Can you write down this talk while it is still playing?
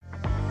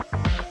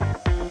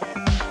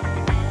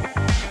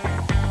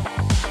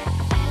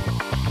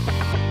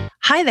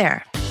Hi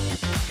there.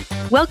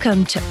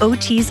 Welcome to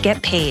OTs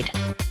Get Paid,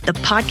 the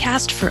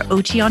podcast for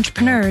OT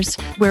entrepreneurs,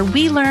 where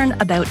we learn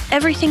about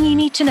everything you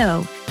need to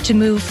know to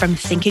move from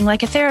thinking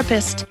like a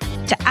therapist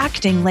to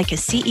acting like a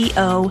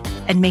CEO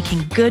and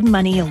making good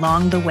money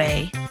along the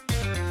way.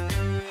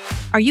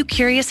 Are you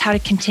curious how to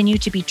continue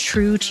to be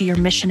true to your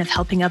mission of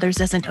helping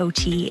others as an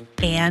OT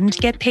and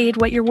get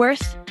paid what you're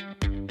worth?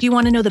 Do you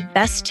want to know the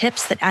best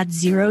tips that add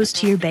zeros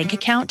to your bank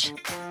account?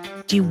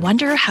 Do you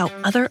wonder how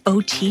other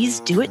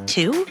OTs do it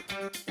too?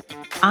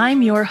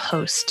 I'm your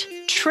host,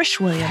 Trish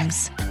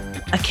Williams,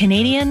 a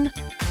Canadian,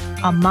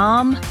 a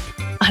mom,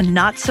 a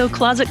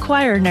not-so-closet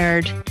choir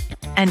nerd,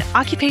 an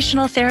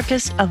occupational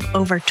therapist of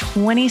over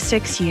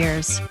 26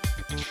 years.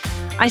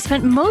 I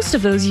spent most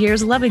of those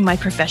years loving my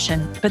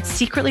profession, but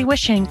secretly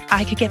wishing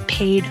I could get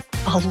paid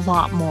a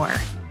lot more.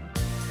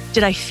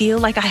 Did I feel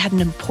like I had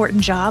an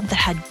important job that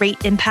had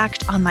great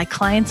impact on my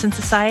clients and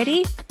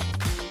society?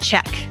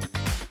 Check.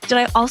 Did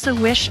I also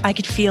wish I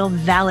could feel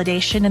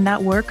validation in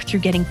that work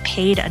through getting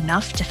paid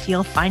enough to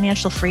feel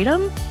financial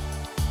freedom?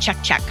 Check,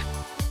 check.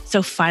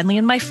 So finally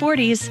in my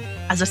 40s,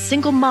 as a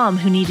single mom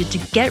who needed to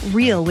get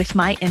real with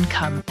my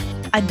income,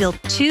 I built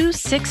 2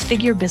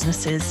 six-figure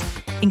businesses,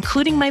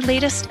 including my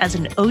latest as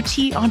an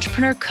OT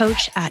entrepreneur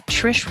coach at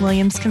Trish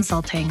Williams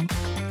Consulting.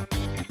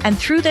 And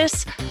through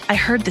this, I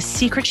heard the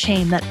secret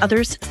shame that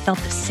others felt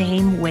the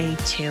same way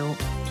too.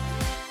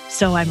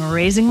 So I'm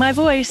raising my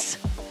voice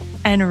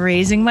and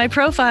raising my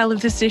profile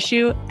of this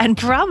issue and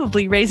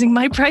probably raising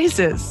my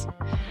prices.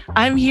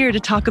 I'm here to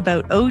talk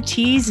about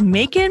OTs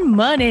making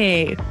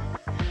money.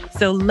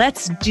 So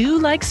let's do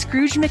like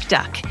Scrooge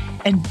McDuck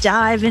and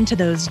dive into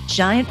those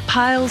giant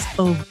piles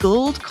of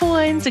gold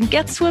coins and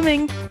get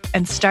swimming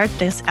and start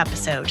this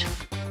episode.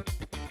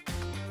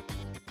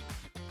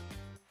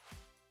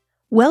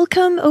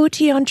 Welcome,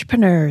 OT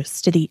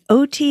entrepreneurs, to the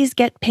OTs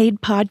Get Paid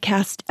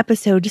podcast,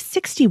 episode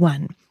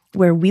 61,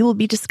 where we will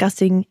be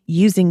discussing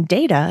using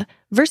data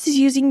versus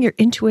using your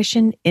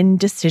intuition in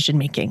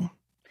decision-making.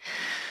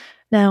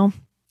 Now,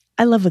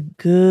 I love a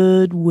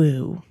good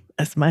woo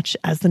as much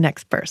as the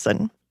next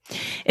person.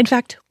 In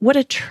fact, what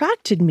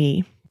attracted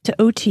me to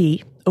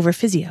OT over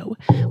physio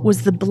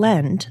was the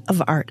blend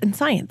of art and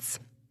science,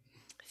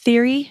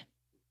 theory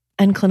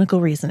and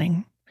clinical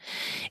reasoning.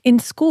 In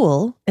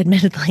school,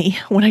 admittedly,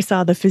 when I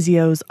saw the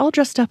physios all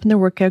dressed up in their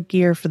workout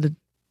gear for the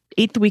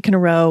 8th week in a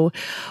row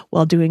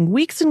while doing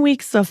weeks and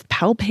weeks of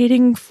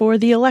palpating for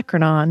the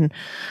olecranon,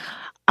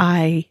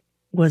 I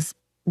was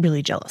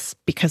really jealous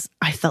because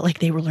I felt like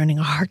they were learning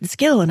a hard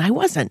skill and I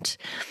wasn't.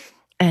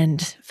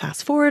 And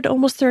fast forward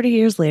almost 30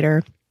 years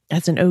later,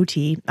 as an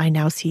OT, I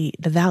now see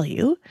the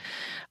value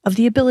of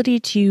the ability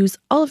to use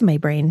all of my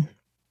brain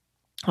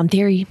on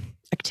theory,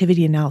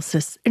 activity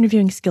analysis,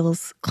 interviewing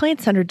skills,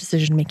 client-centered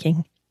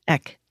decision-making,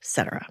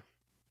 etc.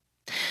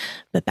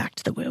 But back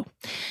to the woo.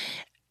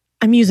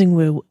 I'm using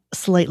woo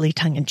slightly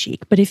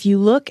tongue-in-cheek, but if you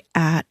look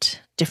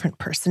at different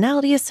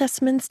personality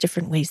assessments,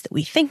 different ways that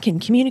we think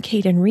and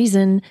communicate and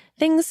reason,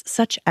 things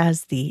such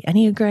as the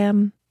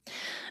Enneagram,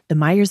 the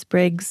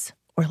Myers-Briggs,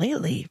 or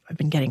lately, I've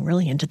been getting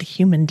really into the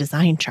human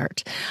design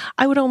chart,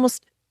 I would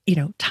almost,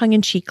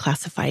 tongue-in-cheek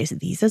classify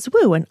these as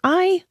woo, and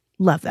I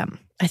love them.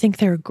 I think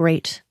they're a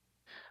great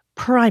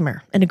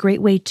primer and a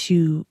great way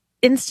to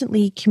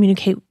instantly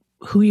communicate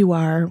who you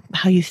are,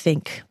 how you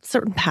think,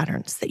 certain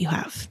patterns that you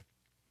have.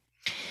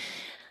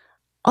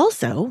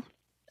 Also,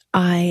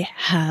 I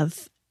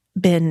have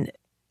been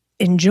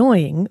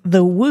enjoying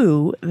the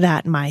woo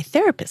that my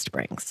therapist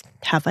brings.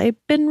 Have I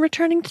been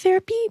returning to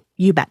therapy?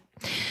 You bet.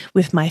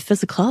 With my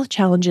physical health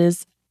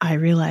challenges, I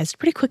realized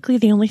pretty quickly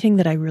the only thing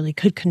that I really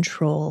could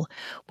control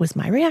was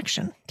my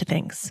reaction to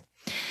things.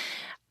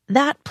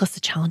 That plus the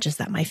challenges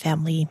that my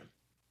family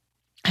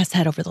has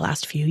had over the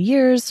last few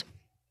years,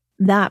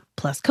 that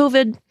plus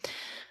COVID,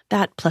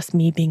 that plus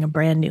me being a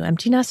brand new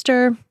empty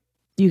nester,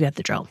 you get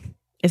the drill.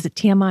 Is it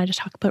TMI to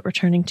talk about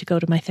returning to go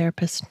to my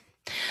therapist?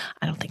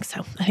 I don't think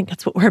so. I think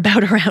that's what we're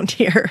about around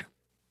here.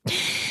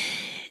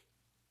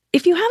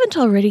 If you haven't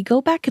already,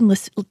 go back and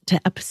listen to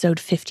episode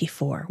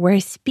 54, where I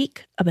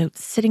speak about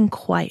sitting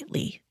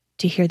quietly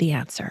to hear the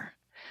answer.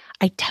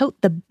 I tout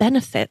the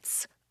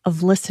benefits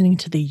of listening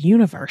to the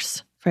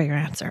universe for your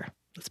answer.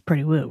 That's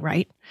pretty woo,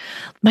 right?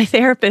 My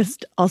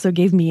therapist also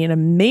gave me an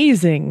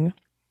amazing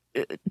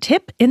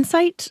tip,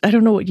 insight, I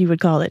don't know what you would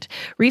call it,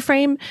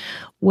 reframe,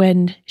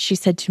 when she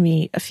said to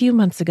me a few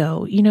months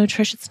ago,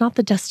 Trish, it's not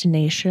the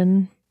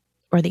destination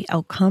or the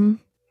outcome,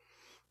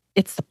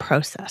 it's the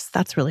process.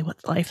 That's really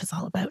what life is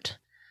all about.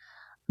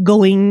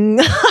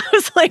 I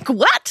was like,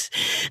 what?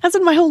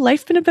 Hasn't my whole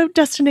life been about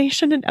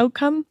destination and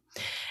outcome?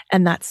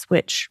 And that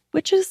switch,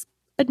 which is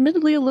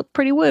admittedly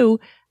pretty woo,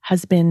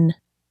 has been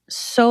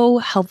so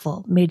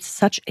helpful, made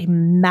such a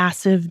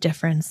massive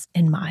difference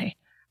in my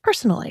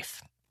personal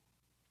life.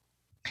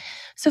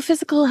 So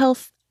physical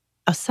health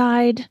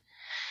aside,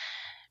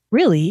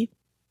 really,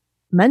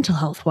 mental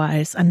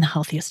health-wise, I'm the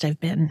healthiest I've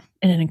been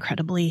in an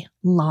incredibly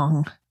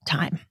long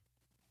time.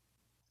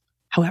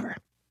 However,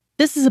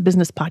 this is a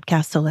business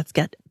podcast, so let's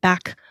get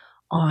back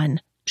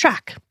on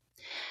track.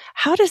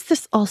 how does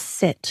this all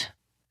sit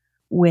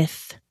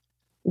with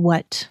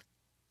what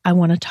I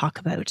want to talk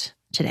about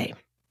today?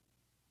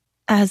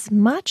 As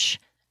much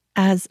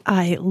as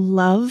I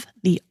love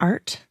the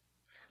art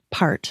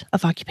part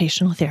of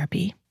occupational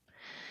therapy,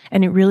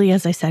 and it really,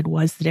 as I said,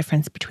 was the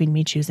difference between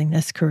me choosing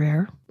this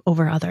career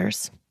over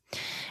others.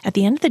 At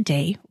the end of the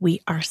day, we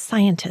are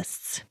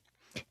scientists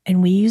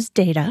and we use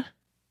data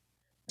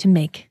to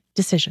make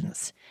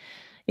decisions.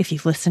 If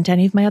you've listened to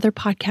any of my other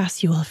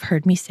podcasts, you will have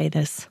heard me say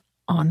this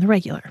on the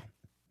regular.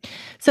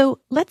 So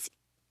let's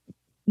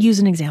use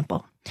an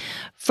example.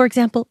 For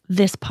example,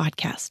 this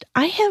podcast.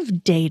 I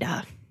have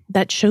data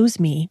that shows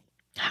me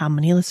how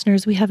many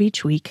listeners we have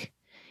each week,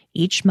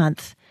 each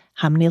month,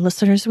 how many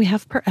listeners we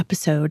have per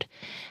episode,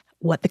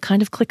 what the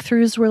kind of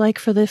click-throughs were like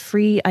for the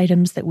free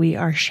items that we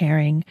are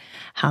sharing,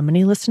 how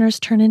many listeners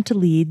turn into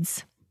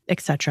leads,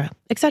 etc.,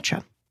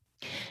 etc.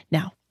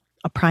 Now,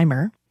 a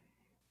primer,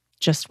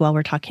 just while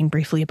we're talking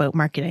briefly about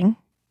marketing,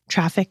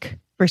 traffic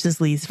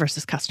versus leads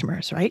versus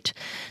customers, right?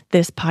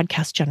 This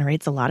podcast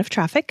generates a lot of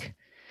traffic.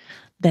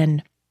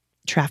 Then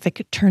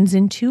traffic turns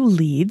into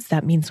leads.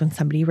 That means when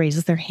somebody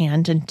raises their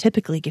hand and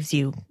typically gives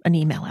you an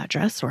email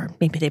address, or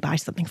maybe they buy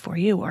something for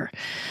you, or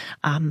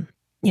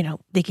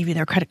they give you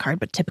their credit card,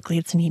 but typically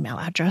it's an email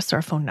address or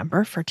a phone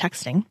number for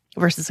texting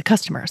versus a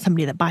customer,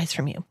 somebody that buys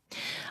from you.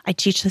 I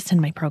teach this in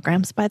my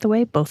programs, by the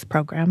way, both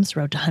programs,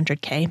 Road to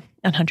 100K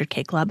and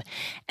 100K Club.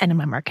 And in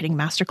my marketing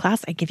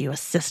masterclass, I give you a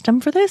system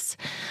for this.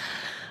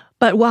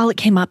 But while it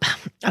came up,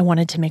 I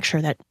wanted to make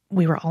sure that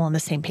we were all on the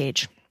same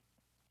page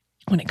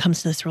when it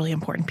comes to this really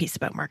important piece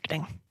about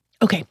marketing.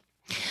 Okay.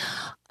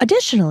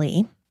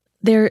 Additionally,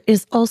 there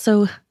is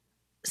also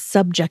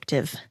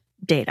subjective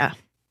data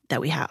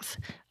that we have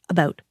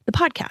about the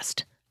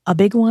podcast. A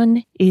big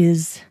one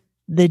is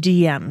the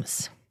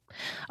DMs.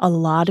 A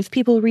lot of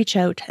people reach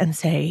out and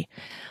say,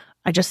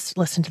 I just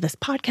listened to this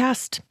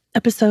podcast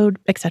episode,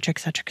 et cetera, et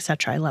cetera, et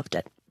cetera. I loved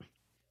it.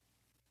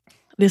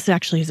 This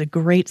actually is a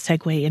great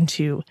segue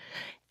into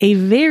a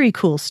very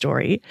cool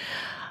story.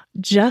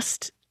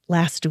 Just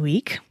last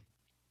week,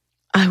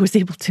 I was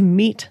able to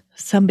meet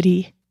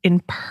somebody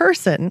in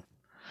person.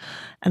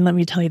 And let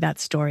me tell you that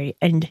story,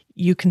 and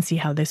you can see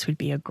how this would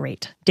be a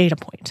great data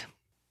point.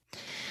 I'm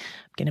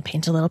going to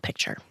paint a little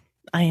picture.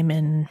 I am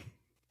in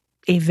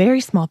a very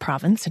small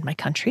province in my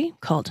country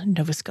called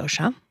Nova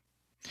Scotia.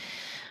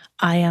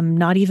 I am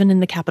not even in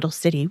the capital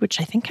city, which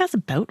I think has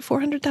about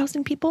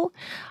 400,000 people.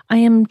 I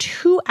am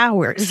 2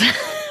 hours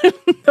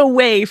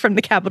away from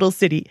the capital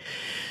city.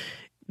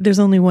 There's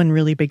only one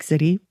really big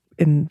city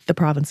in the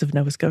province of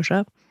Nova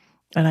Scotia,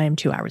 and I am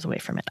 2 hours away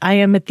from it. I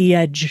am at the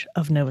edge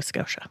of Nova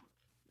Scotia.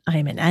 I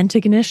am in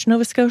Antigonish,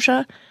 Nova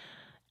Scotia,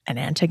 and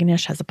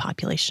Antigonish has a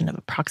population of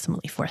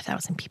approximately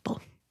 4,000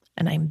 people.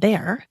 And I'm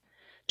there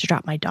to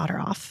drop my daughter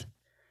off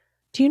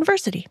to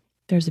university.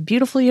 There's a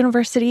beautiful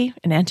university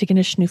in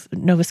Antigonish,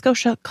 Nova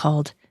Scotia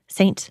called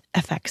St.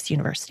 FX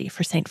University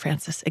for St.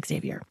 Francis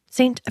Xavier.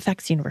 St.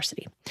 FX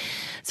University.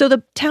 So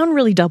the town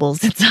really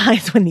doubles in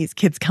size when these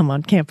kids come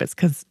on campus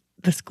because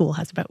the school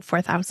has about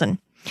 4,000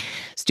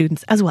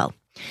 students as well.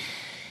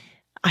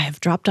 I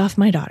have dropped off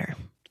my daughter.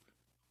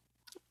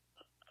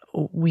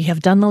 We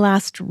have done the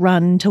last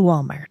run to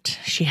Walmart.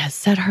 She has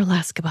said her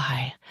last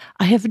goodbye.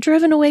 I have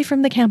driven away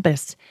from the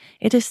campus.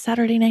 It is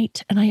Saturday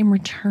night, and I am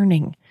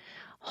returning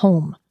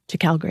home to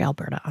Calgary,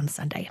 Alberta on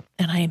Sunday.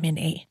 And I am in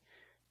a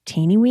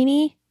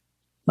teeny-weeny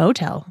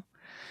motel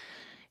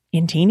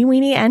in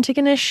teeny-weeny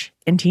Antigonish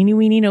in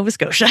teeny-weeny Nova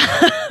Scotia.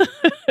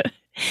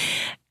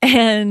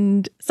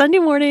 And Sunday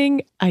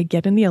morning, I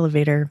get in the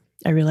elevator.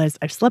 I realize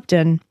I've slept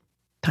in.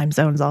 Time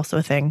zone's also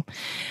a thing.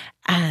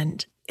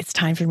 And it's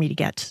time for me to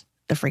get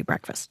the free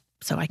breakfast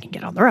so I can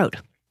get on the road.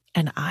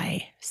 And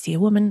I see a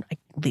woman. I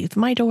leave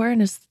my door,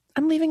 and as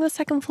I'm leaving the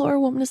second floor, a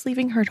woman is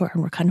leaving her door,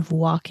 and we're kind of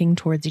walking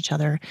towards each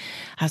other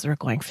as we're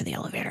going for the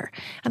elevator.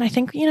 And I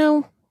think,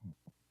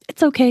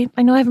 it's okay.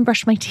 I know I haven't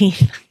brushed my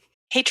teeth.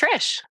 Hey,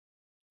 Trish.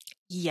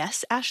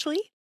 Yes, Ashley?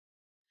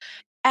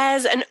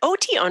 As an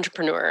OT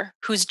entrepreneur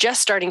who's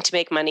just starting to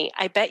make money,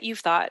 I bet you've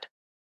thought,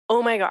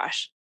 oh my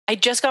gosh, I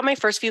just got my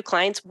first few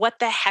clients. What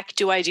the heck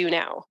do I do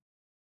now?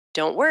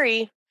 Don't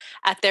worry.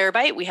 At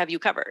Therabyte, we have you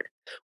covered.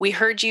 We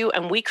heard you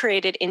and we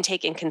created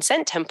intake and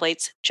consent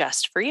templates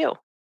just for you.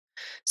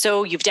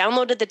 So you've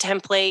downloaded the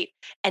template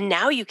and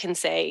now you can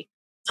say,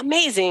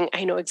 amazing,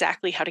 I know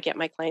exactly how to get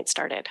my client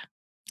started.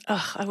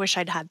 Oh, I wish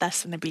I'd had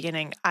this in the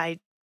beginning. I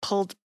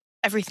pulled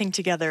everything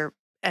together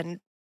and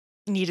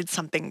needed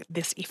something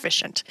this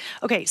efficient.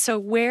 Okay, so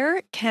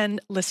where can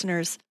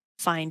listeners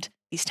find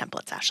these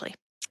templates, Ashley?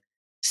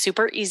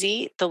 Super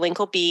easy. The link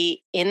will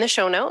be in the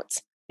show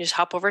notes. You just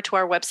hop over to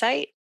our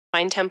website,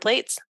 find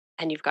templates,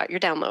 and you've got your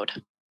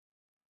download.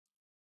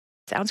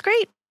 Sounds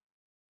great.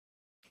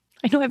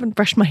 I know I haven't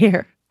brushed my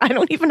hair. I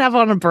don't even have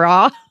on a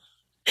bra.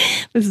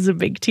 This is a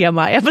big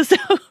TMI episode.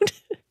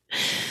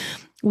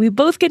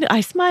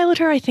 I smile at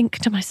her. I think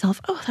to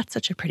myself, oh, that's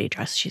such a pretty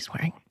dress she's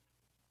wearing.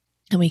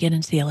 And we get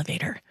into the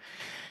elevator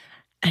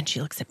and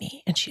she looks at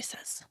me and she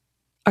says,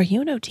 are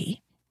you an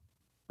OT?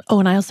 Oh,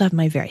 and I also have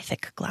my very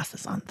thick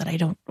glasses on that I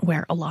don't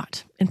wear a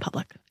lot in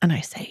public. And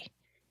I say,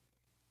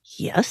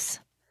 yes.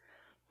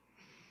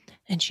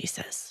 And she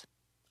says,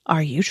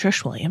 are you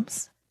Trish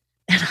Williams?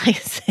 And I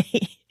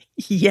say,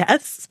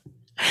 yes.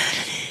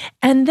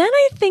 And then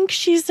I think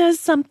she says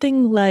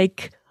something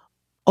like,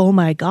 oh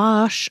my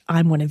gosh,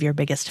 I'm one of your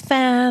biggest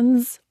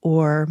fans,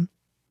 or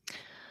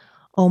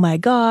oh my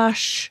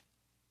gosh,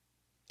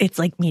 it's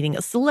like meeting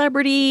a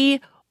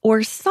celebrity,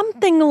 or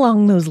something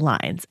along those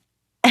lines.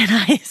 And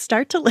I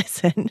start to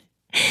listen.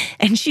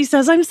 And she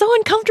says, I'm so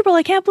uncomfortable.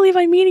 I can't believe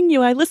I'm meeting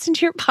you. I listen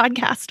to your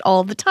podcast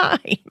all the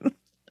time.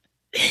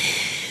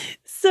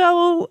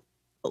 So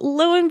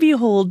lo and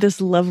behold, this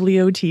lovely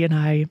OT and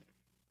I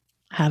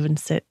have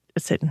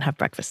sit and have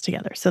breakfast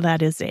together. So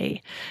that is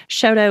a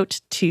shout out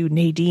to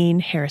Nadine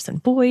Harrison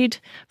Boyd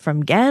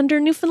from Gander,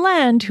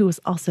 Newfoundland, who was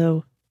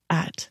also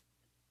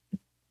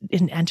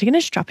in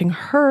Antigonish, dropping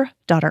her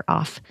daughter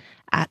off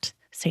at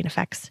St.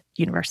 FX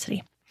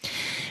University.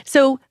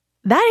 So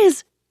that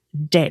is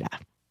data.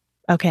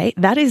 Okay.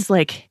 That is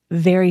like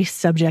very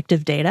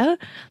subjective data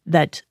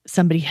that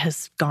somebody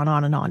has gone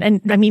on and on.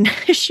 And I mean,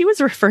 she was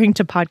referring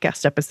to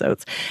podcast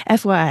episodes.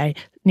 FYI,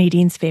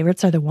 Nadine's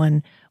favorites are the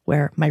one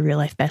where my real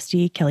life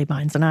bestie, Kelly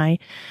Bynes, and I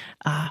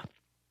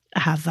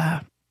have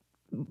a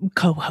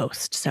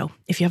co-host. So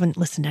if you haven't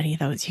listened to any of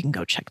those, you can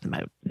go check them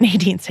out.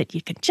 Nadine said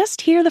you can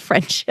just hear the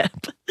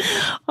friendship.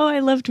 Oh, I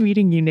loved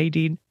meeting you,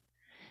 Nadine.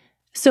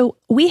 So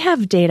we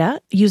have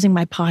data using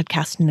my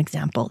podcast, an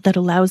example, that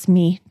allows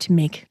me to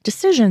make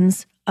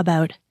decisions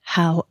about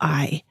how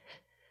I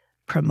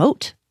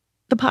promote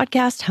the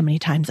podcast, how many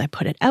times I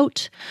put it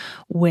out,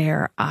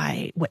 what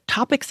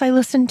topics I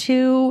listen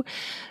to,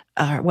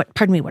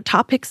 what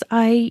topics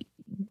I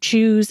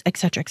choose, et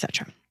cetera, et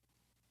cetera.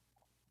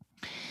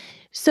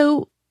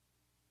 So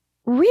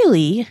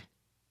really,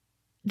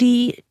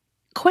 the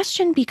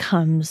question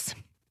becomes,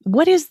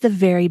 what is the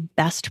very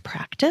best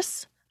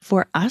practice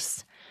for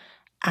us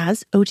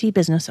as OT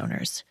business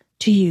owners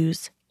to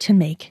use to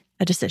make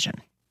a decision?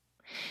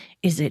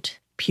 Is it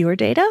pure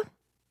data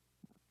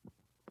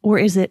or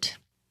is it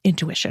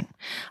intuition?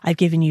 I've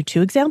given you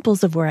 2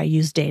 examples of where I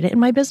use data in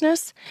my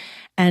business.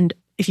 And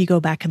if you go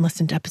back and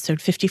listen to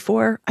episode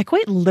 54, I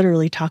quite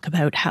literally talk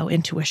about how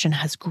intuition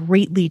has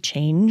greatly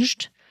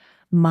changed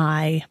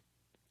my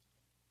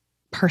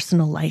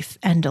personal life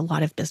and a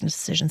lot of business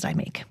decisions I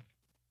make.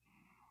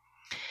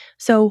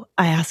 So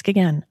I ask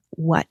again,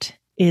 what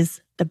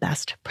is the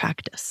best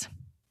practice?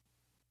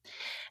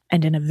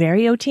 And in a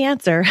very OT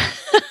answer,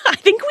 I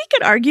think we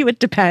could argue it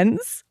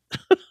depends.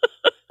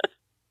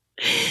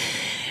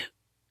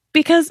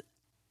 Because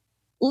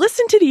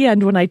listen to the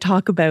end when I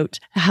talk about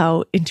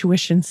how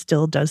intuition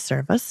still does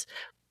serve us.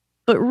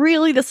 But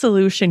really the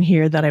solution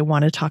here that I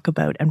want to talk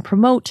about and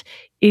promote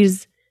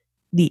is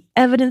the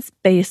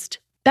evidence-based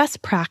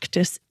best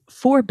practice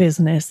for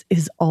business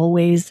is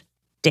always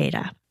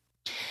data.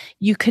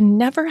 You can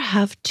never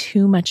have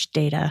too much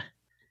data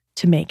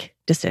to make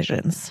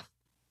decisions.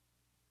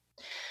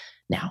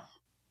 Now,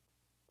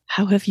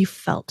 how have you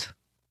felt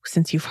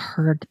since you've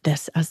heard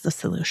this as the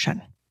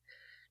solution?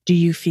 Do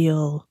you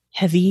feel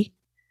heavy?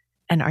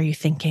 And are you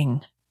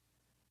thinking,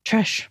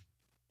 Trish,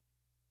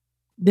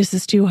 this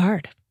is too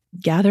hard.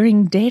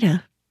 Gathering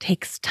data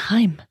takes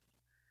time.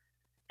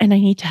 And I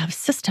need to have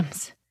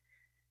systems.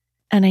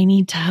 And I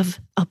need to have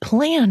a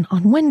plan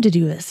on when to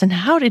do this and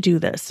how to do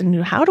this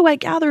and how do I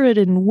gather it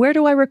and where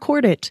do I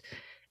record it,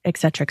 et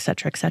cetera, et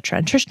cetera, et cetera.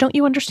 And Trish, don't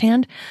you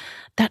understand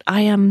that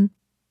I am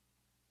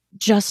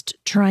just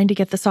trying to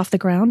get this off the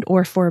ground?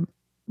 Or for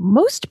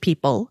most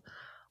people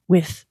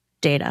with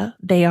data,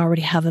 they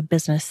already have a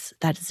business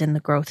that is in the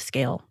growth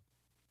scale,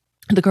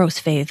 the growth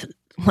phase.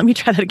 Let me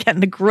try that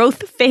again. The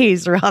growth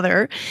phase,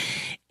 rather.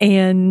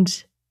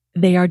 And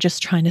they are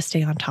just trying to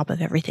stay on top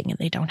of everything and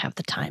they don't have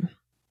the time.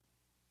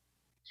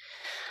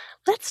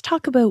 Let's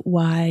talk about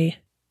why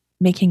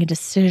making a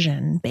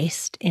decision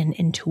based in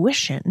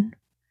intuition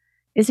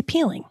is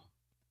appealing.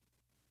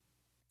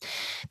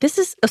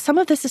 Some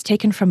of this is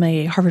taken from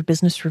a Harvard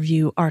Business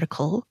Review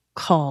article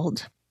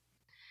called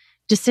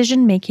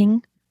Decision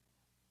Making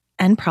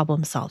and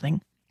Problem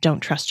Solving, Don't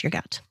Trust Your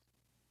Gut.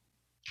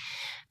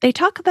 They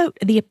talk about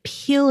the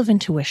appeal of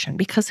intuition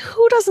because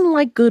who doesn't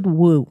like good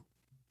woo?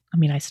 I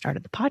mean, I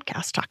started the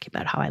podcast talking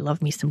about how I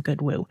love me some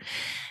good woo.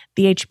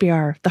 The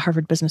HBR, the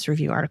Harvard Business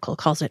Review article,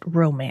 calls it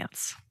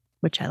romance,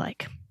 which I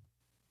like.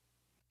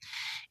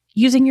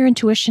 Using your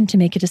intuition to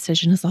make a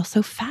decision is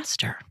also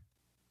faster.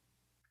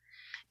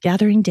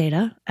 Gathering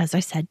data, as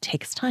I said,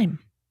 takes time.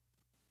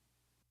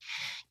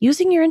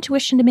 Using your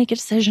intuition to make a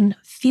decision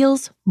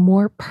feels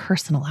more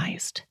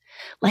personalized.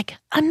 Like,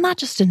 I'm not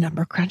just a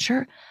number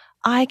cruncher.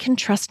 I can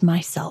trust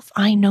myself.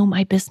 I know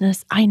my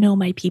business. I know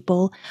my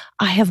people.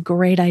 I have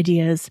great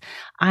ideas.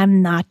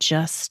 I'm not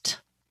just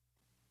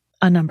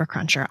a number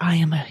cruncher. I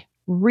am a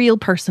real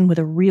person with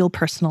a real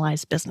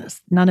personalized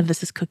business. None of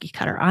this is cookie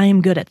cutter. I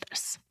am good at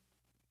this.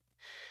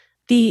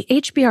 The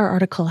HBR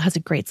article has a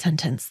great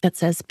sentence that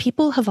says,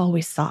 people have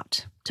always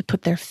sought to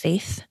put their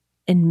faith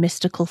in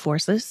mystical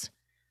forces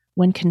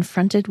when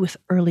confronted with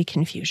early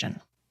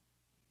confusion.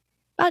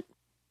 But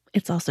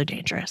it's also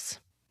dangerous.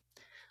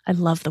 I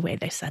love the way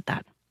they said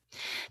that.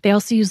 They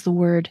also use the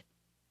word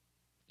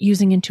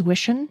using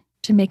intuition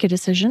to make a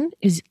decision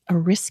is a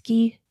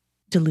risky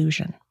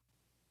delusion.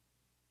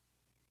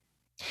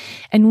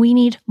 And we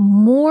need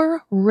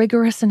more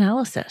rigorous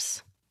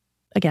analysis.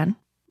 Again,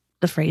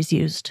 the phrase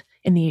used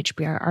in the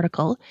HBR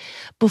article,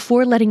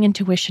 before letting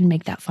intuition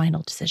make that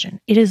final decision.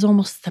 It is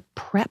almost the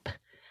prep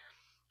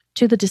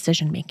to the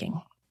decision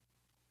making.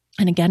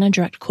 And again, a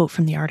direct quote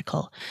from the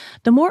article,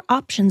 the more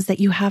options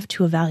that you have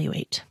to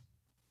evaluate,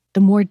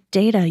 the more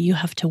data you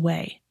have to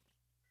weigh,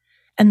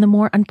 and the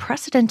more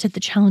unprecedented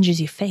the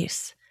challenges you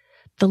face,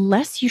 the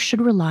less you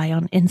should rely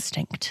on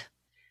instinct,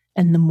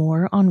 and the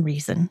more on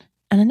reason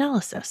and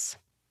analysis.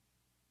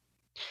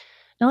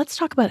 Now let's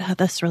talk about how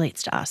this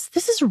relates to us.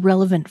 This is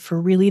relevant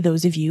for really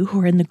those of you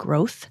who are in the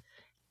growth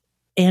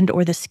and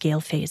or the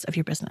scale phase of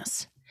your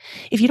business.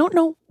 If you don't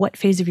know what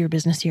phase of your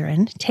business you're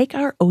in, take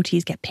our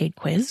OTs Get Paid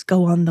quiz.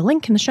 Go on the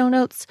link in the show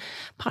notes,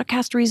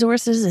 podcast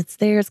resources. It's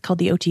there. It's called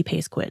the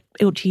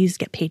OTs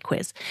Get Paid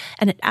quiz.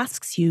 And it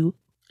asks you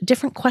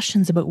different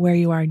questions about where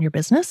you are in your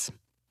business.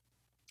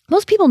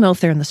 Most people know if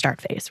they're in the start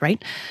phase,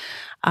 right?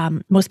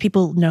 Most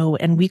people know,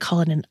 and we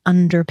call it an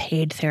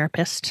underpaid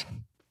therapist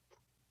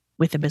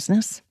with a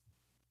business.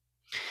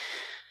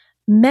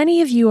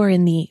 Many of you are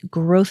in the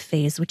growth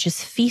phase, which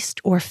is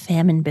feast or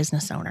famine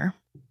business owner,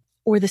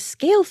 or the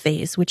scale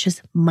phase, which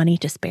is money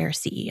to spare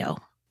CEO.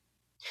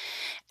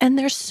 And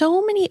there's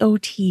so many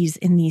OTs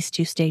in these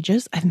two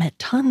stages. I've met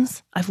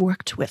tons. I've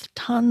worked with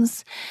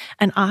tons.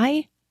 And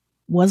I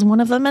was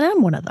one of them and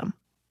I'm one of them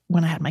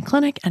when I had my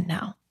clinic and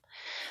now.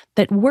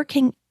 That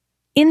working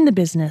in the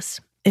business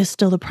is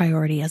still the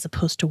priority as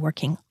opposed to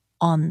working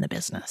on the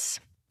business.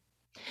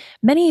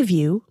 Many of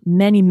you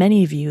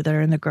that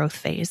are in the growth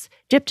phase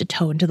dipped a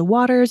toe into the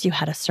waters, you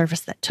had a service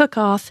that took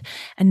off,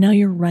 and now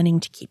you're running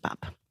to keep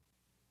up.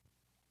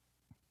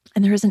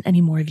 And there isn't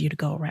any more of you to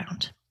go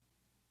around.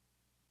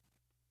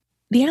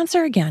 The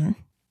answer, again,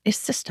 is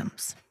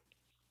systems.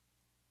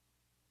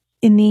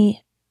 In the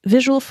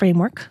visual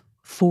framework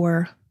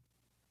for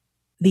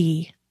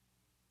the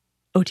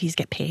OTs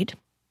Get Paid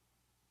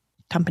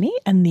company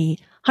and the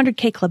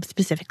 100K Club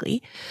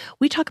specifically,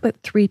 we talk about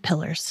 3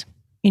 pillars: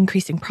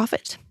 increasing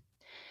profit,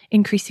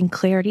 increasing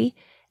clarity,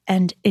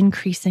 and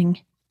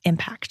increasing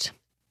impact.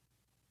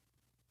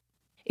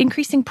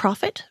 Increasing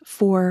profit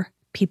for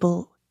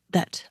people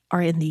that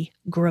are in the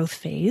growth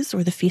phase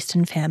or the feast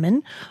and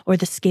famine or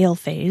the scale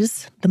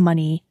phase, the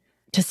money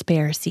to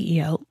spare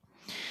CEO.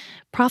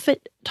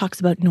 Profit talks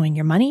about knowing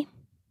your money,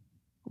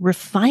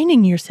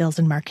 refining your sales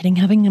and marketing,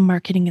 having a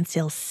marketing and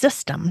sales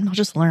system, not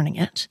just learning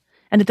it.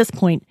 And at this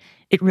point,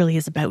 it really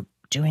is about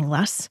doing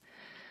less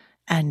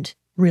and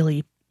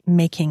really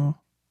making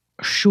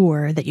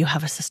sure that you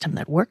have a system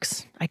that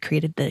works. I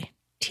created the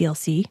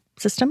TLC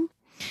system.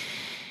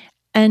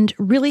 And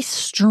really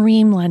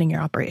streamlining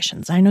your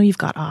operations. I know you've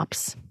got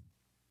ops,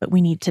 but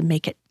we need to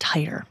make it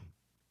tighter.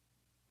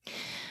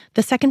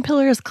 The second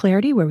pillar is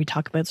clarity, where we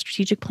talk about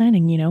strategic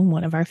planning,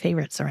 one of our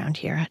favorites around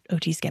here at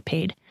OTs Get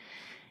Paid.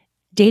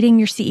 Dating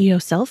your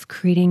CEO self,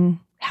 creating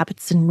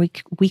habits and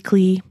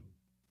weekly,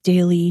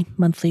 daily,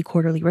 monthly,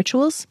 quarterly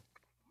rituals,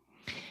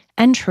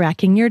 and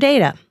tracking your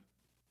data.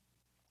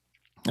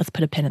 Let's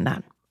put a pin in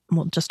that.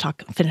 We'll just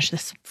finish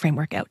this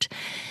framework out.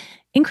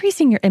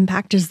 Increasing your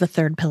impact is the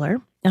third pillar.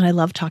 And I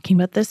love talking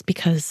about this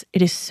because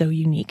it is so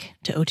unique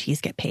to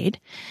OTs Get Paid.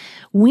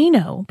 We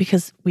know,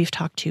 because we've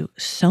talked to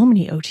so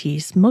many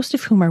OTs, most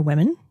of whom are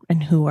women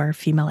and who are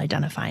female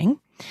identifying,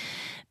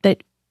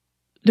 that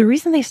the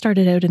reason they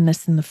started out in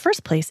this in the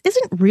first place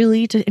isn't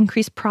really to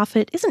increase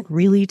profit, isn't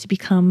really to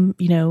become,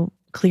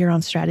 clear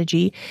on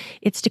strategy.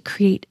 It's to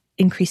create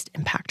increased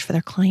impact for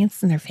their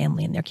clients and their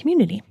family and their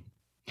community.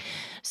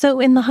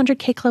 So in the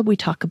 100K Club, we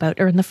talk about,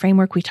 or in the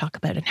framework, we talk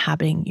about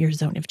inhabiting your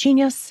zone of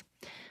genius,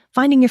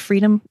 finding your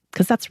freedom,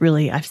 because that's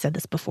really, I've said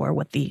this before,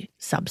 what the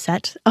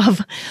subset of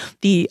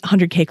the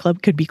 100K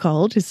Club could be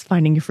called, is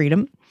finding your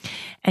freedom,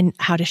 and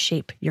how to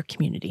shape your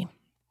community.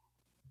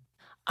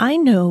 I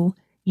know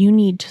you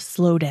need to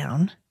slow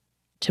down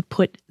to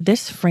put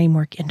this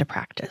framework into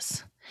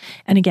practice.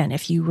 And again,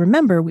 if you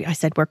remember, I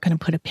said we're going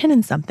to put a pin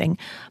in something.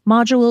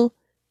 Module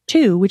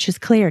 2, which is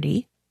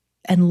clarity,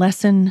 and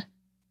lesson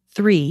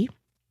 3,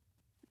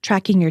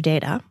 tracking your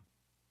data,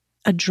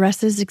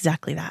 addresses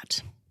exactly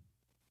that.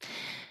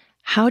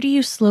 How do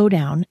you slow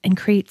down and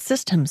create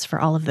systems for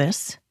all of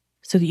this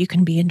so that you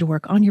can begin to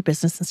work on your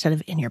business instead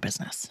of in your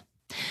business?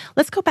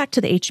 Let's go back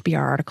to the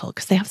HBR article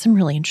because they have some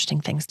really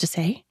interesting things to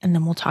say, and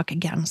then we'll talk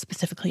again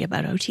specifically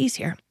about OTs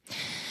here.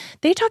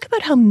 They talk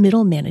about how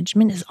middle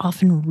management is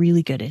often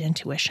really good at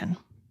intuition.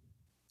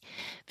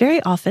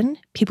 Very often,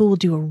 people will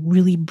do a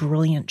really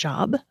brilliant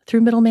job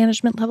through middle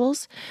management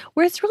levels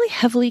where it's really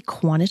heavily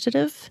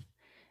quantitative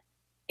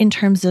in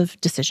terms of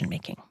decision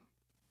making.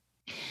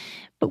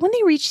 But when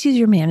they reach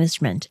senior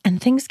management and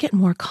things get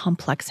more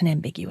complex and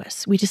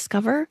ambiguous, we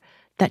discover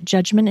that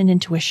judgment and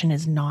intuition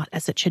is not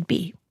as it should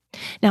be.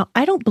 Now,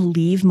 I don't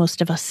believe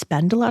most of us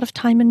spend a lot of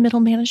time in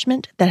middle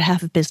management that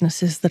have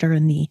businesses that are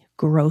in the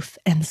growth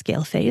and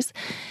scale phase.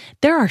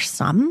 There are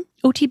some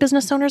OT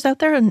business owners out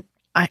there, and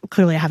I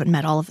haven't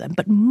met all of them,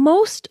 but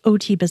most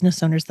OT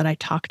business owners that I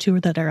talk to or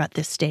that are at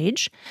this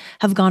stage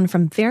have gone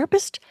from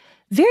therapist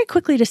very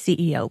quickly to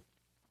CEO.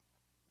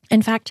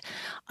 In fact,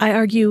 I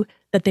argue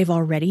that they've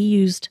already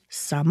used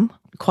some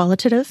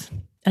qualitative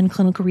and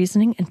clinical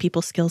reasoning and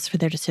people skills for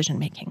their decision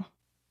making.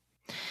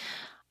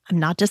 I'm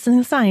not dissing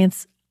the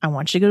science. I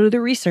want you to go do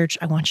the research.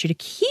 I want you to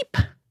keep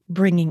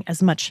bringing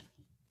as much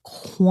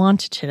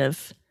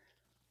quantitative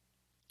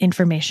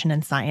information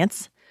and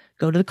science,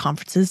 go to the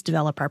conferences,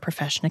 develop our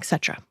profession,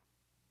 etc.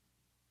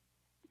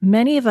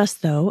 Many of us,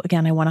 though,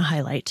 again, I want to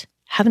highlight,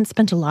 haven't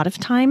spent a lot of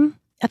time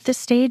at this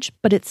stage,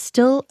 but it's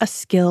still a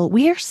skill.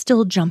 We are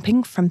still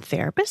jumping from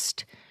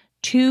therapist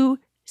to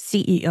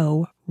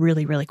CEO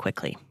really, really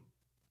quickly.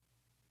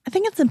 I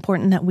think it's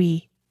important that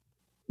we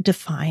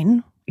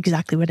define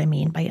exactly what I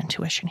mean by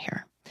intuition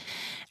here.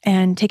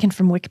 And taken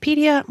from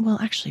Wikipedia, well,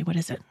 actually, what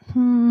is it?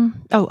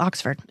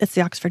 Oxford. It's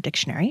the Oxford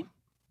Dictionary.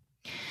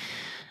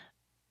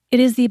 It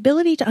is the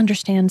ability to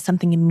understand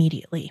something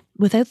immediately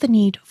without the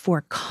need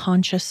for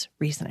conscious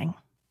reasoning.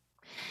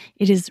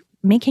 It is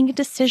making a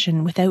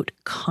decision without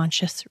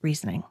conscious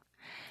reasoning.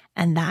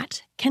 And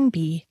that can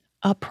be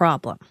a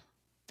problem,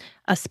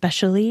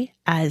 especially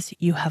as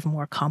you have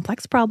more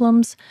complex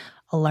problems,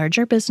 a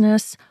larger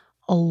business,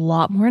 a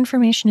lot more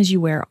information as you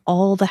wear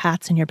all the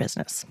hats in your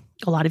business.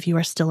 A lot of you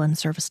are still in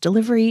service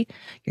delivery.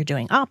 You're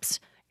doing ops.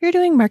 You're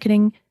doing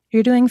marketing.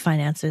 You're doing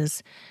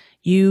finances.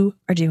 You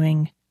are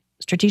doing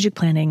strategic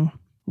planning.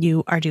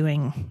 You are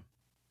doing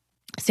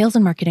sales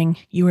and marketing.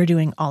 You are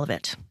doing all of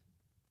it.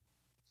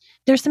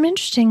 There's some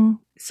interesting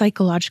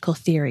psychological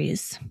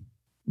theories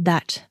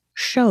that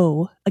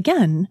show,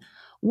 again,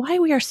 why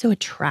we are so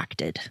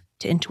attracted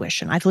to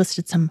intuition. I've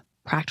listed some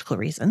practical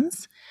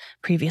reasons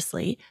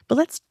previously, but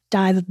let's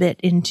dive a bit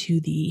into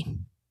the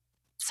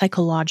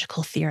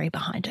psychological theory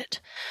behind it.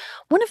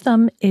 One of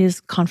them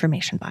is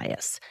confirmation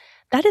bias.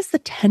 That is the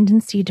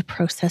tendency to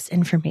process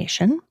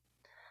information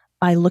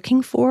by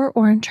looking for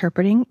or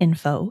interpreting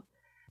info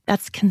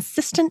that's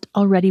consistent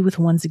already with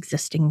one's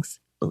existing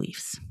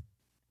beliefs.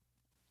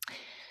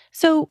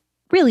 So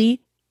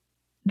really,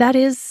 that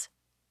is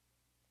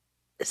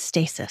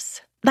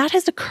stasis. That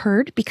has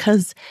occurred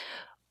because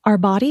our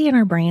body and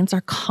our brains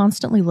are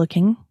constantly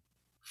looking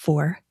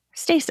for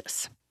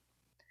stasis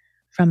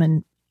from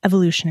an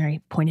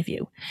evolutionary point of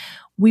view.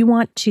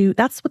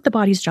 That's what the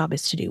body's job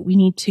is to do. We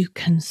need to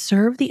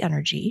conserve the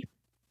energy.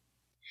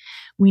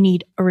 We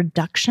need a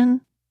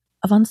reduction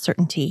of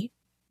uncertainty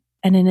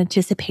and an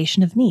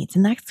anticipation of needs.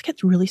 And that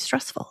gets really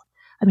stressful.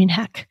 I mean,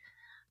 heck,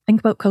 think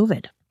about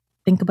COVID.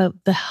 Think about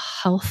the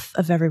health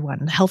of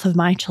everyone, the health of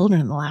my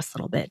children in the last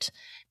little bit.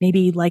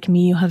 Maybe like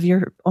me, you have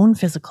your own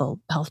physical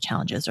health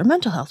challenges or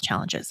mental health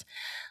challenges.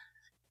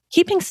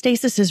 Keeping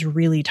stasis is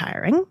really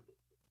tiring.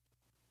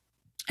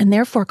 And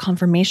therefore,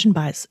 confirmation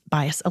bias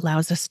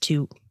allows us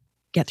to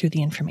get through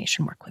the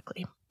information more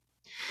quickly.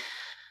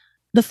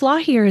 The flaw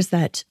here is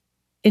that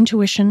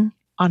intuition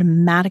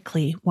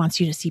automatically wants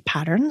you to see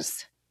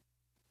patterns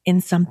in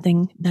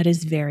something that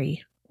is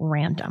very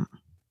random.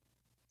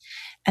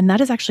 And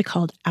that is actually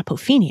called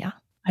apophenia.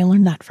 I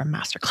learned that from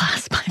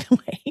Masterclass, by the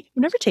way. I've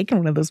never taken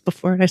one of those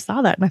before, and I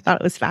saw that and I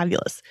thought it was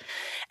fabulous.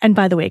 And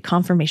by the way,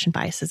 confirmation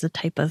bias is a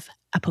type of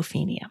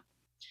apophenia.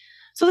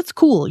 So that's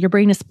cool. Your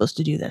brain is supposed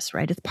to do this,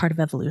 right? It's part of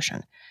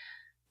evolution.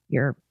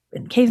 You're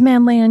in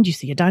caveman land, you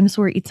see a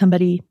dinosaur eat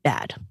somebody,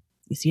 bad.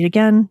 You see it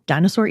again,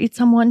 dinosaur eat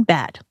someone,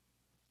 bad.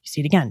 You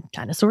see it again,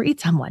 dinosaur eat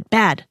someone,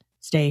 bad.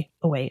 Stay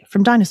away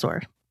from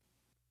dinosaur.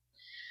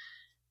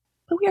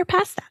 But we are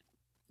past that.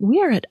 We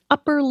are at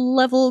upper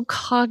level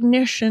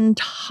cognition,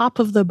 top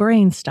of the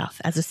brain stuff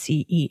as a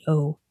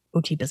CEO,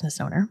 OT business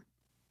owner.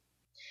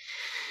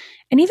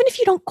 And even if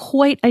you don't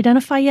quite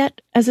identify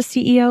yet as a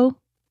CEO,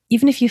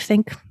 even if you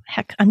think,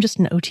 heck, I'm just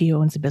an OT who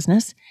owns a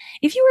business,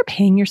 if you are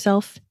paying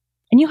yourself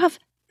and you have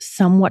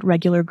somewhat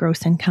regular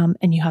gross income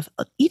and you have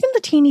even the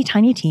teeny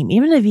tiny team,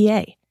 even a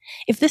VA,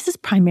 if this is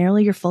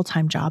primarily your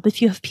full-time job,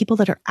 if you have people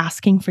that are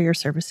asking for your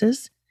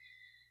services,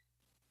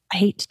 I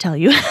hate to tell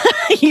you,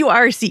 you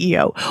are a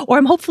CEO. Or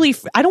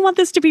I don't want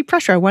this to be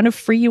pressure. I want to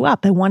free you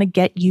up. I want to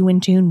get you in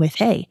tune with,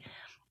 hey,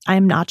 I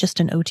am not just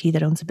an OT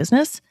that owns a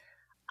business.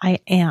 I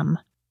am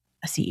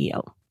a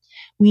CEO.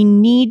 We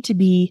need to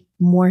be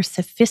more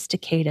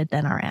sophisticated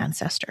than our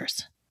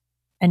ancestors.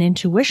 And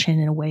intuition,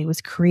 in a way, was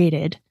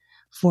created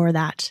for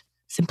that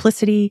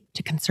simplicity,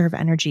 to conserve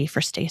energy, for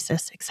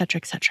stasis, et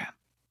cetera, et cetera.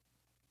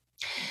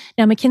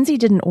 Now, McKinsey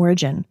did an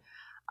origin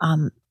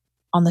on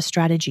the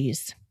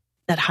strategies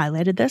that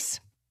highlighted this.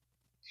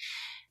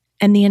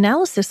 And the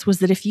analysis was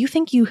that if you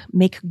think you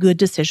make good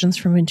decisions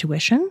from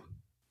intuition,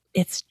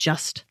 it's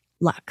just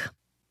luck.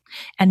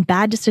 And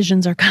bad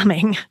decisions are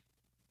coming.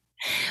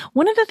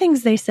 One of the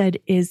things they said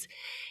is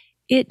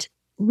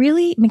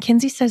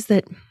McKinsey says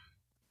that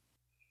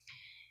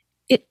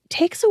it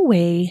takes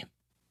away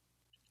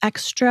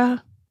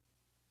extra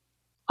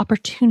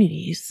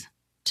opportunities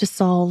to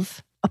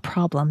solve a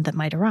problem that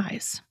might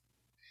arise.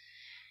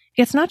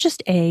 It's not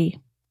just A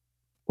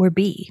or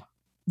B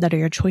that are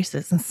your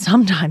choices. And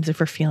sometimes if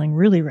we're feeling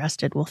really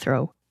rested, we'll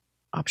throw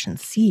option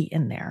C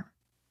in there.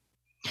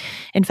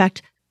 In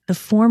fact, the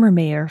former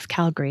mayor of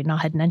Calgary,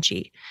 Naheed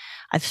Nenshi,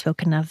 I've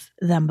spoken of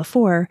them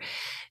before,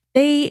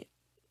 they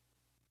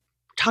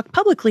talked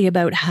publicly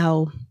about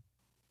how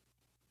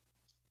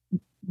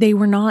they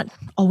were not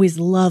always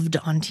loved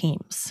on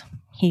teams.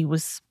 He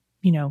was,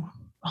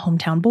 a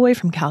hometown boy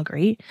from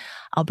Calgary,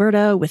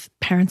 Alberta, with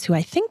parents who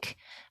I think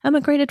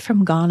emigrated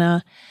from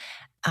Ghana,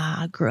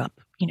 grew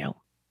up,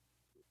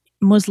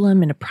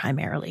 Muslim in a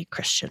primarily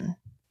Christian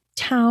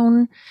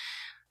town,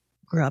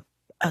 grew up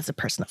as a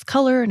person of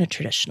color in a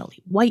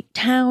traditionally white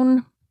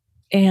town,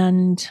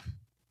 and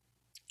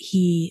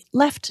he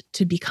left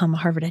to become a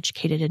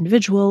Harvard-educated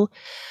individual,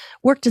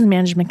 worked in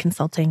management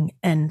consulting,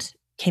 and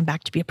came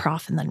back to be a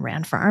prof and then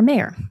ran for our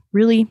mayor.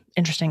 Really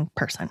interesting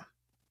person.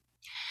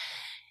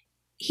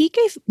 He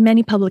gave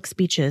many public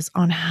speeches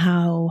on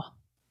how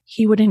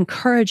he would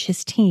encourage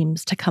his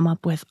teams to come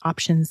up with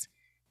options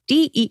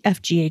D, E,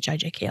 F, G, H, I,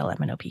 J, K, L, M,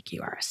 N, O, P,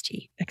 Q, R, S,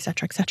 T, et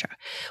cetera,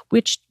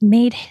 which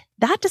made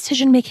that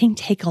decision-making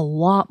take a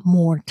lot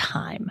more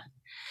time.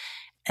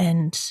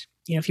 And,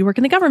 if you work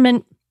in the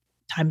government,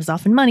 time is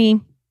often money.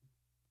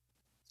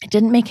 It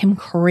didn't make him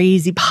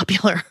crazy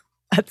popular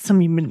at some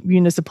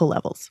municipal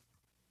levels.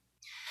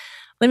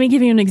 Let me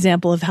give you an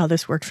example of how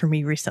this worked for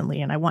me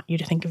recently, and I want you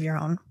to think of your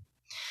own.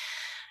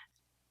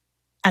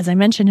 As I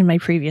mentioned in my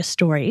previous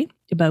story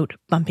about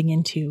bumping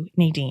into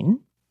Nadine,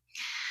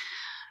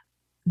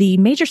 the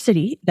major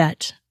city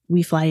that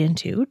we fly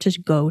into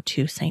to go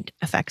to St.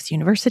 FX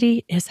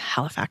University is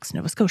Halifax,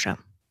 Nova Scotia.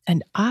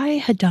 And I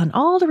had done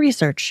all the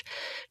research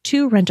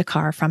to rent a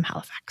car from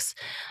Halifax.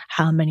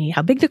 How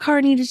big the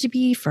car needed to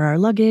be for our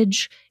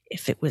luggage,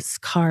 if it was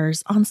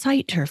cars on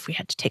site or if we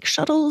had to take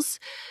shuttles.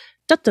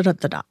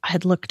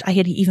 I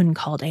had even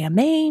called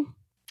AMA,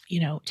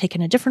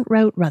 taken a different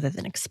route rather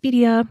than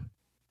Expedia.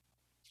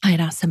 I had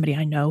asked somebody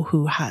I know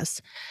who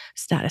has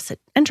status at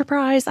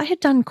Enterprise. I had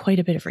done quite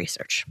a bit of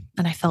research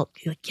and I felt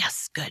like,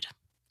 yes, good,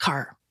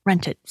 car,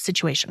 rented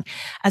situation.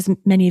 As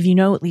many of you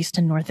know, at least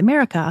in North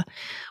America,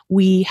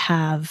 we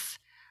have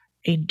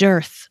a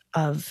dearth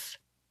of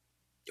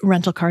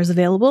rental cars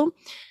available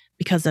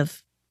because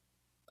of,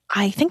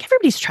 I think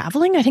everybody's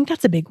traveling. I think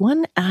that's a big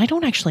one. I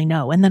don't actually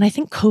know. And then I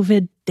think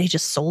COVID, they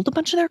just sold a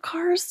bunch of their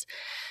cars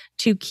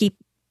to keep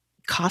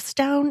costs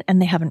down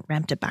and they haven't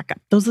ramped it back up.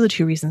 Those are the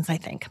two reasons I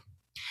think.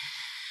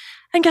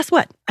 And guess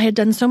what? I had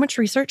done so much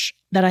research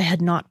that I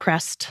had not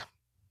pressed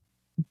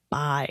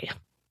buy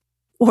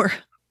or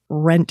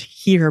rent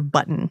here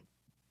button.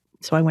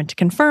 So I went to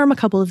confirm a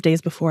couple of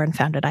days before and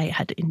found that I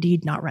had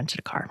indeed not rented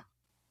a car.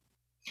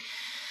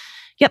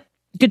 Yep,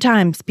 good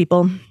times,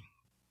 people.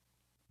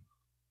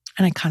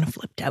 And I kind of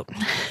flipped out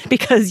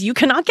because you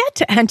cannot get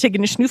to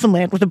Antigonish,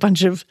 Newfoundland with a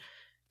bunch of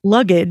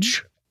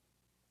luggage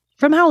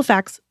from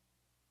Halifax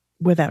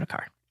without a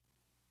car.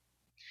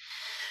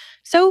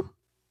 So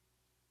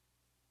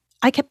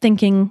I kept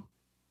thinking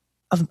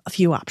of a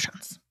few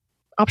options.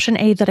 Option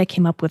A that I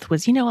came up with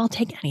was, I'll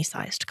take any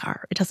sized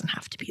car. It doesn't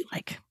have to be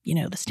like,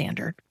 the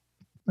standard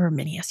or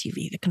mini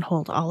SUV that can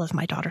hold all of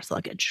my daughter's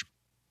luggage.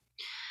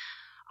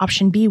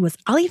 Option B was,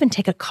 I'll even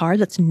take a car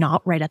that's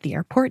not right at the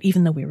airport,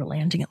 even though we were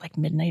landing at like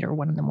midnight or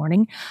 1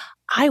 a.m.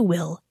 I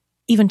will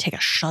even take a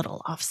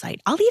shuttle offsite.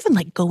 I'll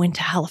even go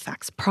into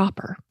Halifax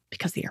proper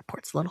because the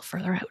airport's a little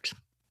further out.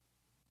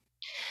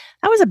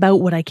 That was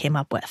about what I came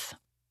up with.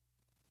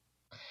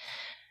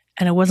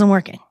 And it wasn't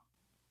working.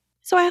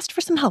 So I asked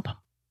for some help.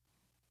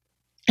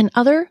 And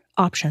other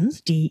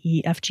options, D,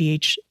 E, F, G,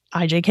 H,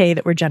 I, J, K,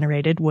 that were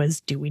generated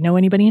was, do we know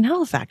anybody in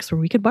Halifax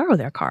where we could borrow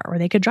their car or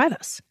they could drive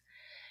us?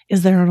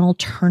 Is there an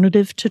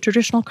alternative to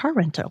traditional car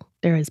rental?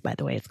 There is, by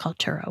the way. It's called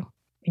Turo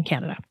in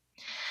Canada.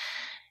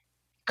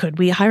 Could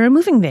we hire a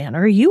moving van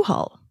or a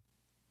U-Haul?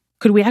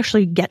 Could we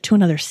actually get to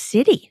another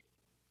city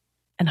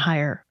and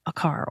hire a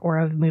car or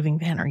a moving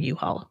van or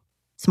U-Haul?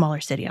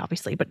 Smaller city,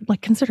 obviously,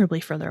 but considerably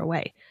further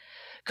away.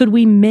 Could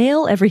we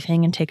mail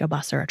everything and take a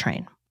bus or a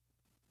train?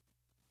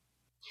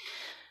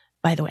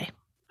 By the way,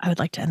 I would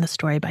like to end the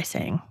story by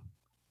saying,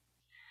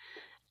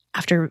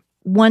 after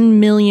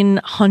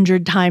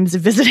 1,100,000 times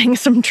of visiting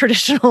some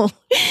traditional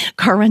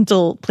car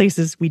rental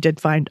places, we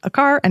did find a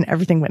car and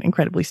everything went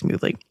incredibly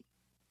smoothly.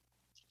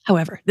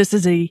 However, this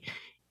is an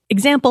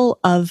example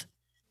of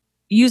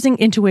using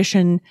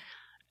intuition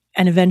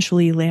and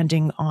eventually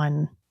landing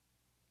on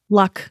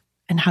luck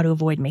and how to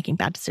avoid making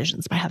bad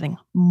decisions by having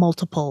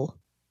multiple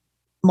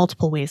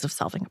ways of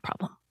solving a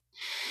problem.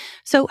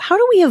 So how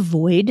do we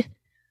avoid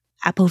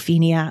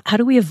apophenia? How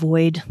do we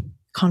avoid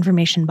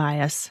confirmation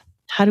bias?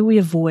 How do we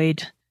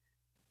avoid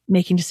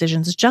making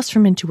decisions just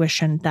from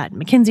intuition that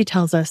McKinsey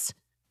tells us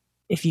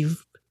if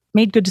you've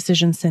made good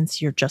decisions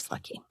since, you're just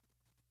lucky?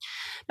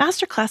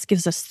 Masterclass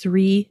gives us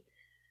 3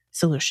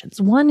 solutions.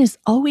 One is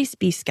always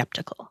be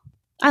skeptical.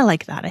 I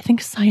like that. I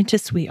think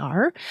scientists we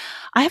are.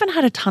 I haven't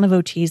had a ton of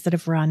OTs that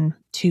have run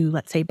to,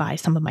 let's say, buy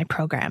some of my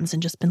programs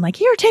and just been like,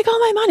 here, take all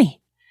my money.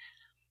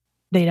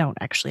 They don't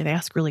actually. They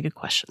ask really good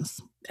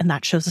questions. And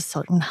that shows a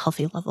certain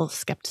healthy level of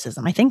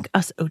skepticism. I think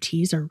us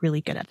OTs are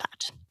really good at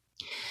that.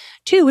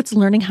 2, it's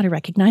learning how to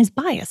recognize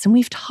bias. And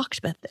we've talked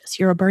about this.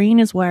 Your brain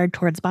is wired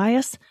towards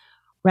bias.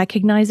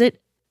 Recognize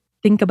it,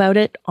 think about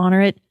it,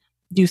 honor it,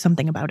 do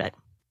something about it.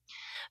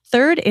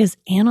 3rd is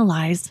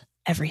analyze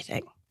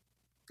everything.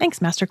 Thanks,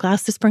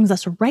 Masterclass. This brings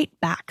us right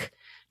back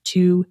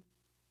to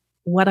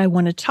what I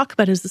want to talk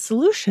about as the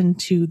solution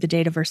to the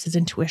data versus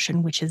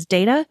intuition, which is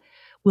data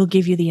will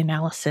give you the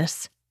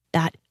analysis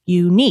that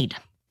you need.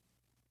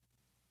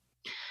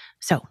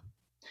 So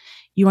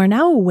you are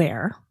now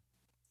aware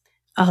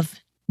of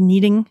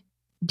needing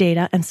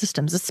data and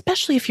systems,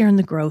 especially if you're in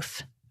the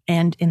growth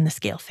and in the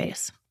scale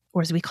phase,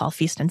 or as we call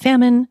feast and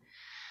famine,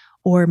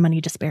 or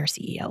money to spare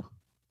CEO.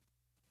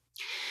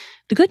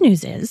 The good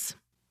news is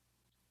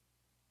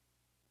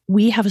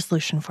we have a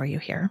solution for you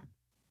here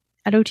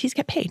at OTs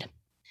Get Paid,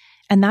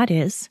 and that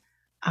is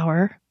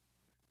our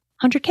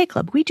 100K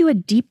Club. We do a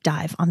deep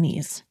dive on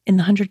these in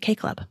the 100K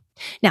Club.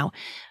 Now,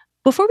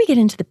 before we get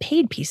into the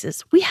paid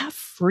pieces, we have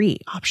free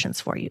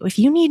options for you. If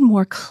you need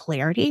more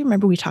clarity,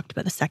 remember we talked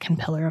about the second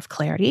pillar of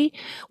clarity.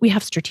 We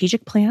have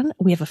strategic plan.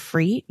 We have a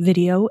free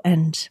video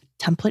and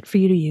template for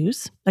you to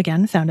use,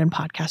 again, found in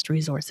podcast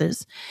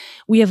resources.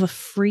 We have a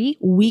free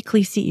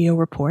weekly CEO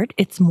report.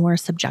 It's more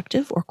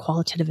subjective or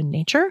qualitative in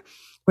nature,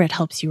 where it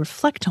helps you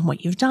reflect on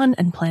what you've done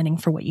and planning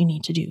for what you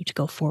need to do to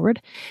go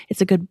forward.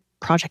 It's a good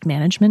project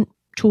management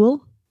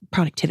tool,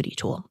 productivity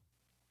tool.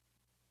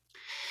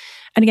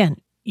 And again,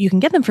 you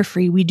can get them for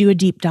free. We do a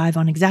deep dive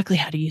on exactly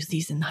how to use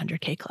these in the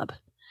 100K Club.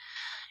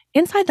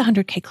 Inside the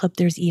 100K Club,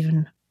 there's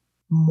even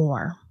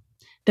more.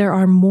 There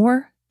are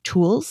more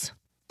tools,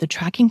 the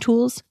tracking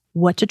tools,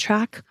 what to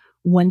track,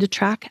 when to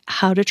track,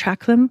 how to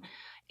track them,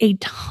 a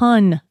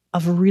ton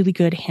of really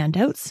good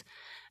handouts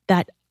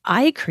that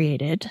I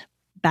created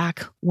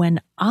back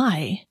when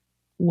I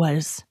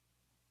was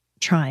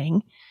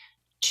trying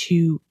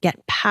to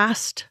get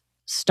past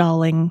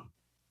stalling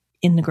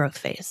in the growth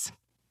phase.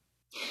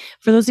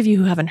 For those of you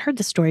who haven't heard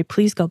the story,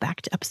 please go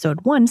back to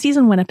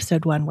season 1,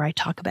 episode 1, where I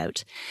talk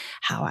about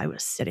how I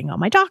was sitting on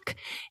my dock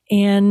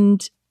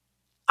and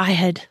I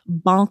had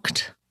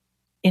bonked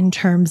in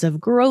terms of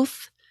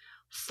growth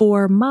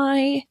for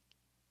my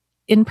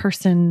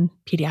in-person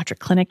pediatric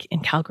clinic in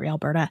Calgary,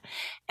 Alberta,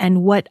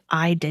 and what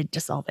I did to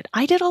solve it.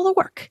 I did all the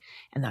work,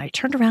 and then I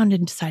turned around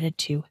and decided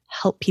to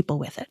help people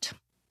with it.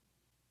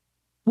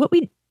 What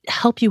we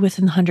help you with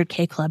in the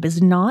 100K Club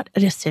is not a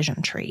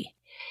decision tree.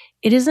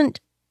 It isn't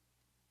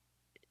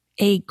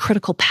a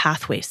critical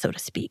pathway, so to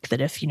speak,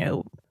 that if,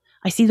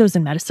 I see those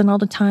in medicine all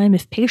the time.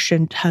 If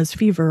patient has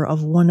fever of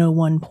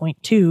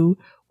 101.2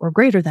 or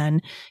greater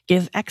than,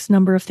 give X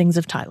number of things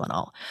of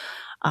Tylenol.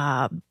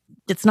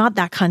 It's not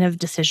that kind of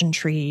decision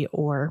tree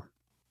or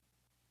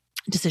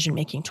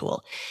decision-making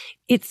tool.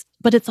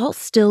 But it's all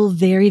still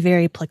very,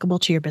 very applicable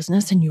to your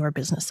business and your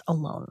business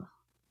alone.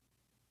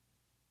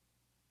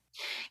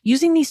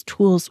 Using these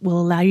tools will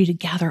allow you to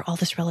gather all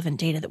this relevant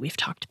data that we've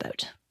talked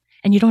about.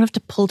 And you don't have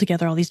to pull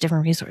together all these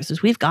different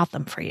resources. We've got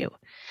them for you.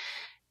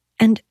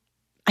 And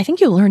I think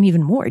you'll learn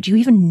even more. Do you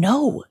even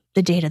know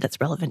the data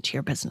that's relevant to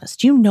your business?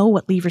 Do you know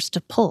what levers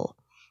to pull?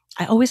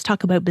 I always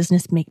talk about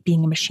business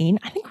being a machine.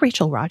 I think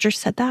Rachel Rogers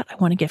said that. I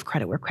want to give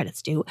credit where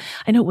credit's due.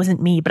 I know it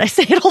wasn't me, but I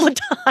say it all the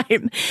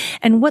time.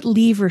 And what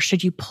lever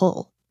should you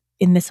pull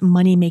in this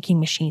money-making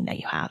machine that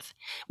you have?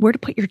 Where to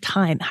put your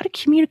time? How to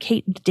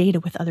communicate the data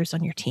with others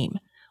on your team?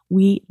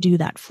 We do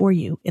that for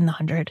you in the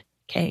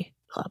 100K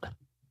Club.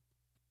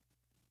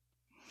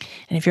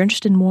 And if you're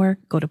interested in more,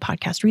 go to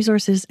podcast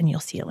resources and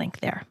you'll see a link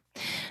there.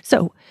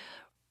 So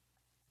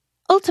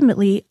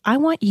ultimately, I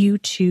want you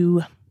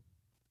to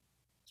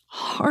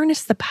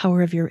harness the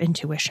power of your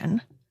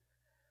intuition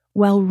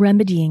while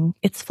remedying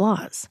its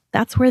flaws.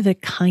 That's where the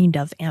kind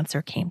of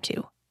answer came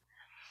to.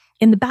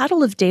 In the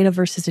battle of data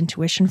versus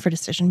intuition for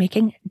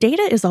decision-making,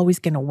 data is always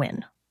going to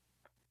win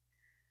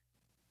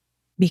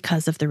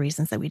because of the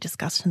reasons that we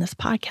discussed in this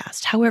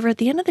podcast. However, at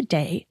the end of the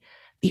day,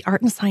 the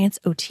art and science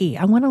OT,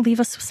 I want to leave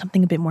us with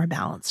something a bit more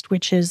balanced,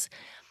 which is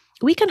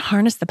we can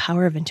harness the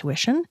power of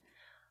intuition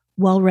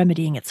while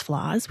remedying its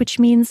flaws, which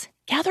means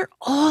gather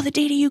all the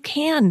data you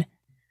can.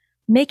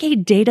 Make a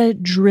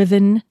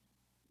data-driven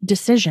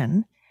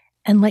decision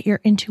and let your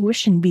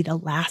intuition be the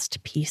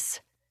last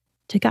piece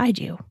to guide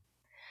you.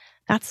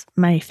 That's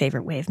my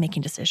favorite way of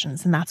making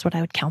decisions, and that's what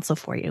I would counsel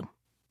for you.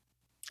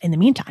 In the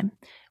meantime,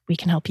 we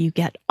can help you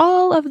get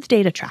all of the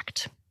data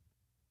tracked.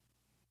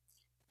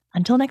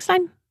 Until next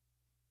time.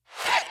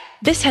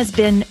 This has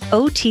been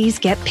OTs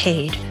Get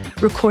Paid,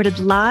 recorded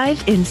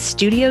live in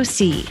Studio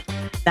C.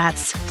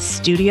 That's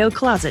Studio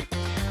Closet.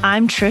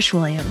 I'm Trish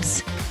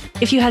Williams.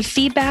 If you had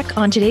feedback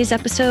on today's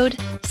episode,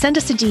 send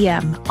us a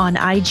DM on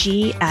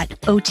IG at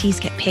OTs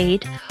Get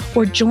Paid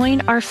or join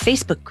our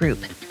Facebook group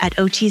at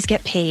OTs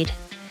Get Paid.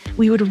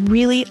 We would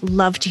really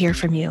love to hear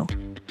from you.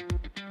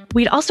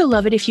 We'd also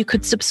love it if you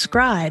could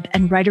subscribe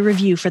and write a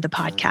review for the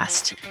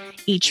podcast.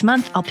 Each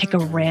month, I'll pick a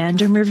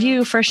random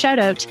review for a shout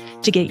out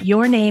to get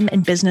your name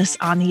and business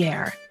on the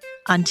air.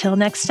 Until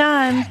next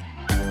time.